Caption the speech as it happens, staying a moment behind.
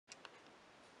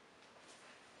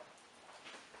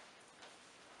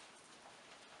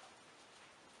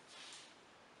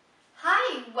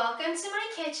Welcome to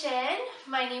my kitchen.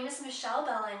 My name is Michelle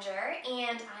Bellinger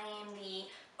and I am the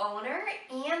owner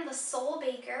and the sole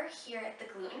baker here at the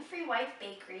Gluten-Free Wife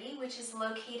Bakery, which is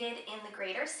located in the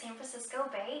greater San Francisco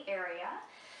Bay Area.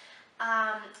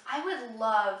 I would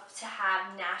love to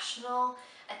have national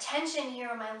attention here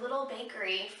in my little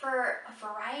bakery for a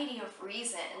variety of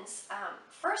reasons.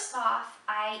 First off,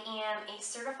 I am a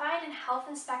certified and health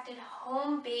inspected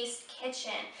home-based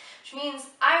kitchen, which means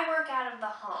I work out of the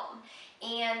home.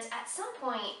 And at some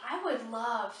point, I would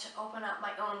love to open up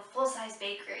my own full-size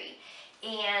bakery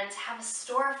and have a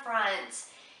storefront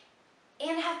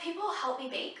and have people help me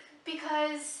bake,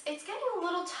 because it's getting a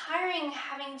little tiring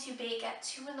having to bake at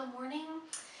 2 in the morning.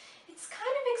 It's kind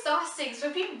of exhausting, so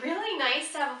it'd be really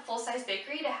nice to have a full-size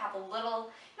bakery, to have a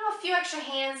little, a few extra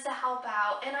hands to help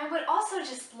out. And I would also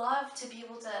just love to be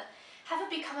able to have it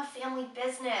become a family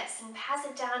business and pass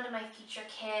it down to my future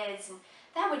kids, and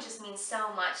that would just mean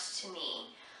so much to me.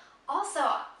 Also,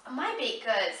 my baked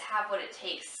goods have what it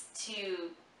takes to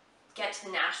get to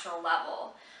the national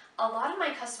level. A lot of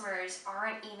my customers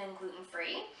aren't even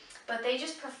gluten-free, but they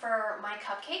just prefer my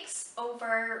cupcakes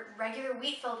over regular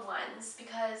wheat-filled ones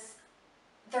because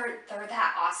they're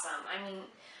that awesome. I mean,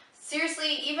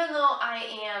 seriously, even though I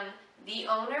am the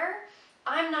owner,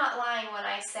 I'm not lying when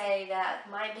I say that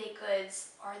my baked goods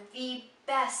are the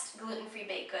best gluten-free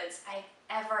baked goods I've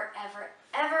ever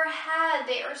had.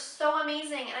 They are so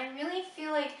amazing, and I really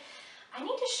feel like I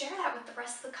need to share that with the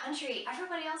rest of the country.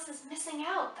 Everybody else is missing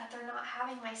out that they're not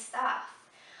having my stuff.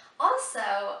 Also,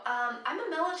 I'm a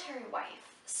military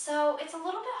wife, so it's a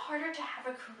little bit harder to have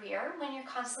a career when you're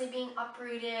constantly being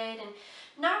uprooted and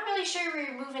not really sure where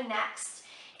you're moving next.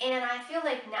 And I feel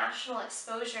like national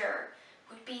exposure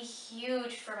would be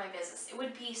huge for my business. It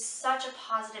would be such a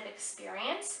positive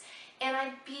experience, and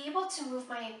I'd be able to move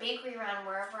my bakery around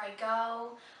wherever I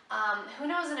go. Who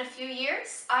knows, in a few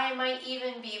years, I might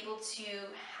even be able to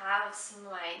have some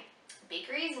of my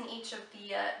bakeries in each of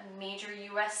the major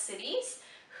US cities.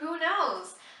 Who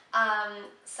knows?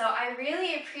 So I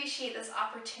really appreciate this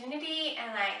opportunity,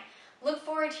 and I look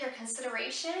forward to your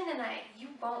consideration, and you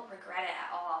won't regret it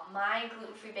at all. My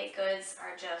gluten-free baked goods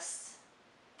are just,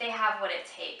 they have what it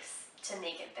takes to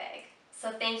make it big.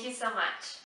 So thank you so much.